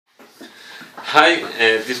Hi,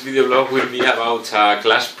 this video blog will be about a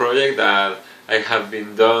class project that I have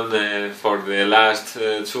been done for the last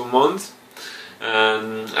 2 months,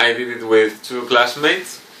 and I did it with 2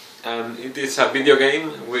 classmates, and it is a video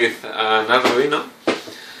game with an Arduino.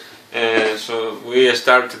 So we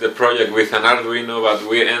started the project with an Arduino, but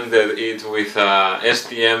we ended it with a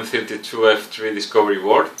STM32F3 Discovery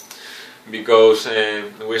board, because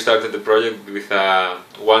we started the project with a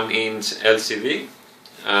 1-inch LCD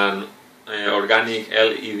and organic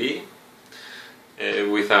LED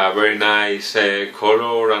with a very nice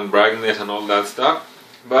color and brightness and all that stuff,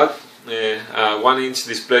 but a 1-inch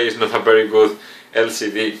display is not a very good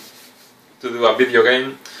LCD to do a video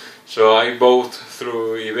game, so I bought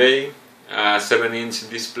through eBay a 7-inch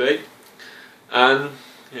display, and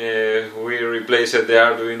we replaced the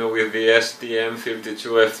Arduino with the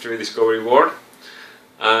STM32F3 Discovery board,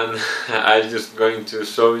 and I'm just going to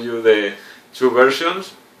show you the 2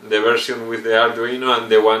 versions. The version with the Arduino and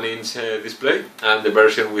the 1-inch display, and the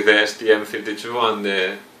version with the STM32 and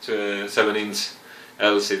the 7-inch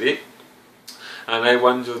LCD. And I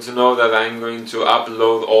want you to know that I'm going to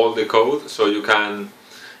upload all the code so you can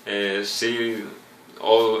see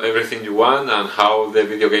everything you want and how the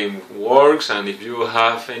video game works, and if you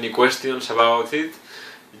have any questions about it,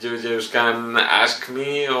 you just can ask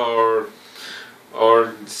me or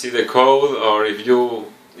see the code, or if you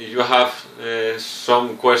have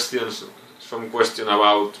some question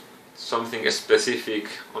about something specific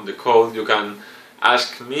on the code, you can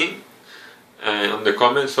ask me on the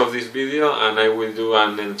comments of this video, and I will do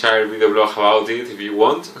an entire video blog about it if you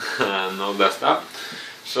want and all that stuff.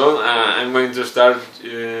 So I'm going to start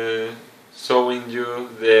showing you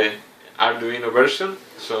the Arduino version.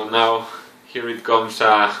 So now here it comes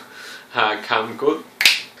a cam code.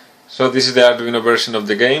 So this is the Arduino version of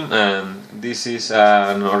the game, and this is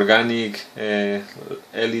an organic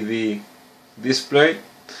LED display,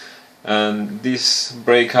 and this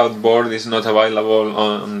breakout board is not available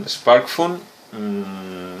on SparkFun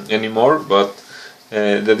anymore, but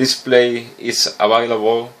the display is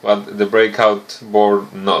available, but the breakout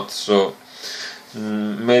board not. So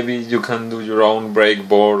maybe you can do your own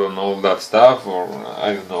breakboard and all that stuff, or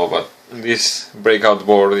I don't know, but this breakout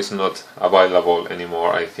board is not available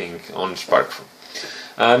anymore, I think, on SparkFun.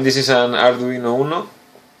 And this is an Arduino Uno.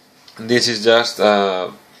 This is just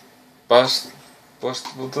a post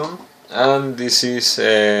button, and this is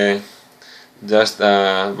just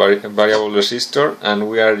a variable resistor, and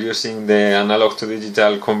we are using the analog to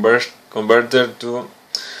digital converter to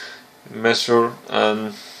measure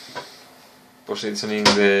and positioning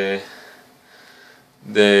the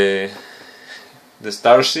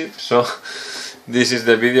starship. So this is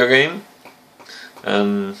the video game,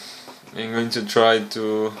 and I'm going to try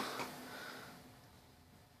to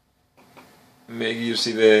make you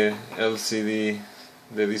see the LCD,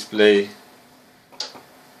 the display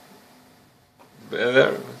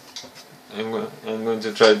better. I'm going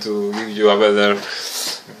to try to give you a better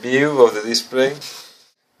view of the display.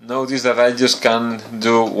 Notice that I just can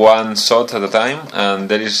do one shot at a time, and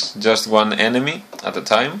there is just one enemy at a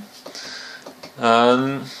time,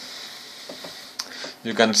 and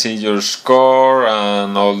you can see your score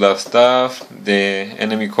and all that stuff. The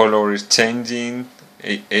enemy color is changing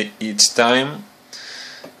each time,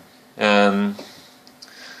 and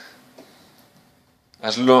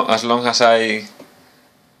as long as I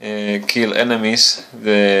kill enemies,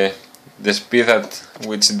 the speed at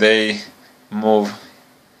which they move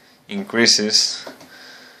increases,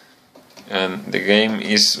 and the game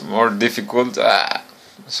is more difficult.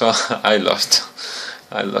 So I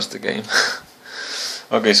lost the game.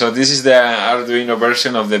 Okay, so this is the Arduino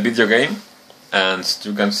version of the video game, and as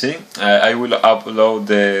you can see, I will upload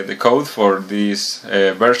the code for this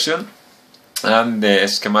version and the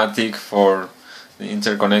schematic for the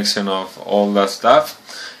interconnection of all that stuff.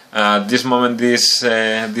 At this moment, this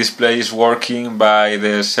display is working by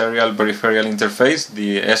the serial peripheral interface,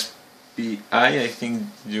 the SPI, I think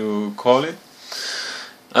you call it.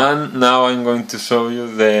 And now I'm going to show you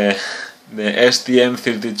the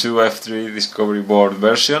STM32F3 Discovery board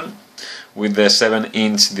version with the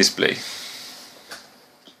 7-inch display.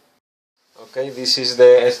 Okay, this is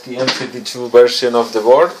the STM32 version of the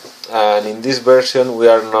board, and in this version we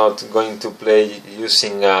are not going to play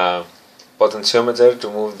using a potentiometer to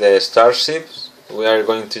move the starships. We are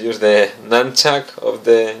going to use the Nunchuck of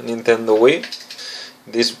the Nintendo Wii.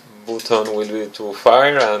 This button will be to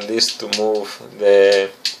fire, and this to move the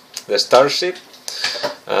starship.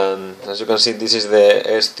 And as you can see, this is the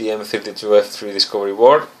STM32F3 Discovery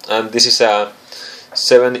board, and this is a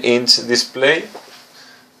 7-inch display.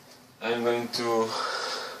 I'm going to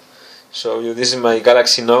show you. This is my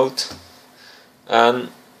Galaxy Note and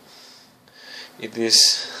it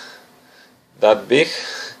is that big.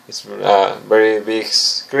 It's a very big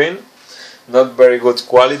screen, not very good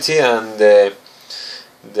quality, and the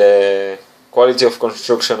quality of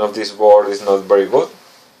construction of this board is not very good.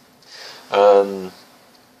 And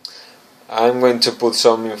I'm going to put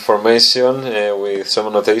some information with some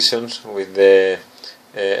annotations with the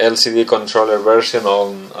LCD controller version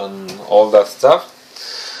on all that stuff,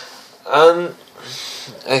 and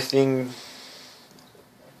I think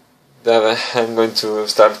that I'm going to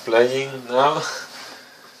start playing now.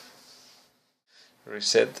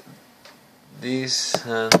 Reset this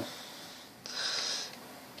and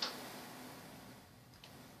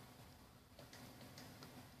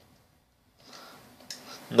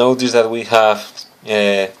notice that we have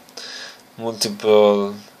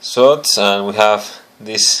multiple shots, and we have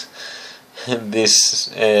this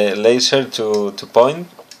laser to point.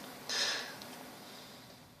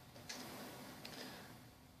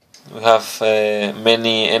 We have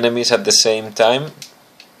many enemies at the same time.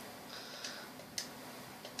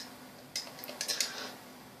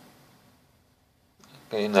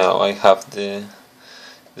 Okay, now I have the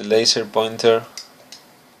laser pointer.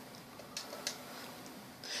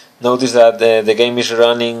 Notice that the game is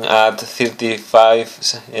running at 35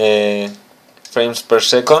 frames per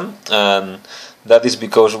second, and that is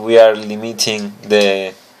because we are limiting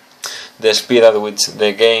the speed at which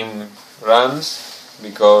the game runs,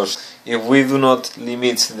 because if we do not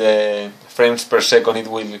limit the frames per second, it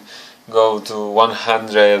will go to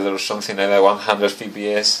 100 or something like that, 100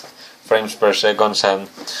 fps frames per second, and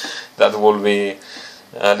that will be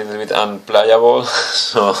a little bit unplayable.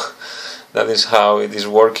 So that is how it is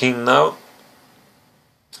working now.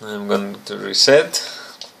 I'm going to reset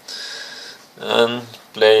and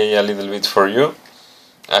play a little bit for you.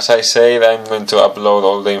 As I said, I'm going to upload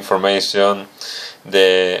all the information,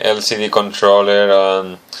 the LCD controller,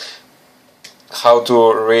 and how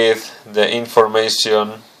to read the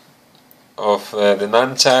information of the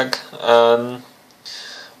Nunchuck and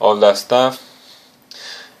all that stuff.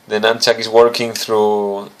 The Nunchuck is working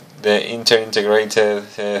through the inter-integrated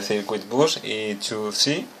circuit bus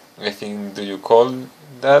E2C, I think, do you call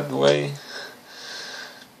that way?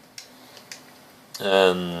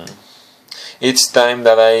 And each time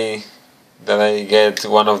that I get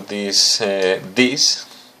one of these I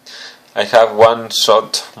have one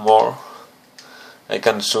shot more. I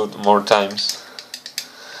can shoot more times.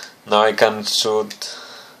 Now I can shoot,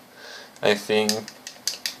 I think,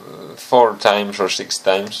 4 times or 6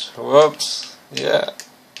 times. Whoops, yeah.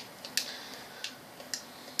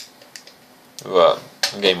 Well,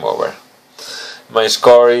 game over. My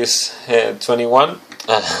score is 21,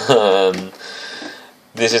 and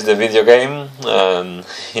this is the video game, and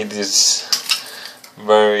it is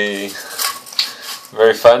very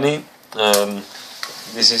funny. And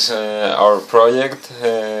this is our project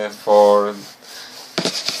for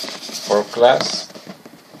class,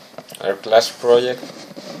 our class project.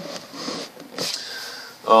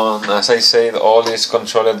 As I said, all is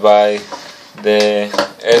controlled by the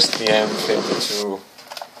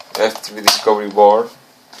STM32F3 Discovery board.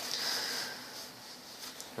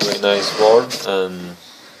 Very nice board, and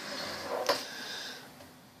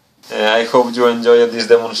I hope you enjoyed this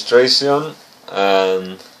demonstration,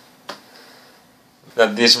 and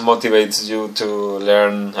that this motivates you to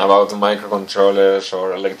learn about microcontrollers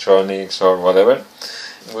or electronics or whatever.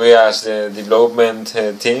 We, as the development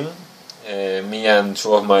team, me and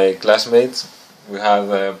 2 of my classmates, we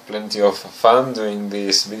had plenty of fun doing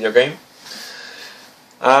this video game,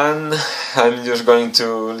 and I'm just going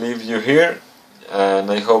to leave you here,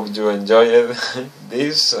 and I hope you enjoyed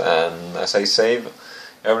this. And as I said,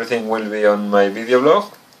 everything will be on my video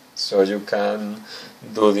blog, so you can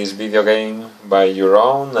do this video game by your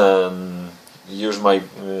own and use my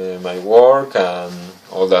my work and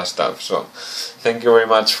all that stuff. So thank you very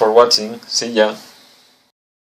much for watching. See ya.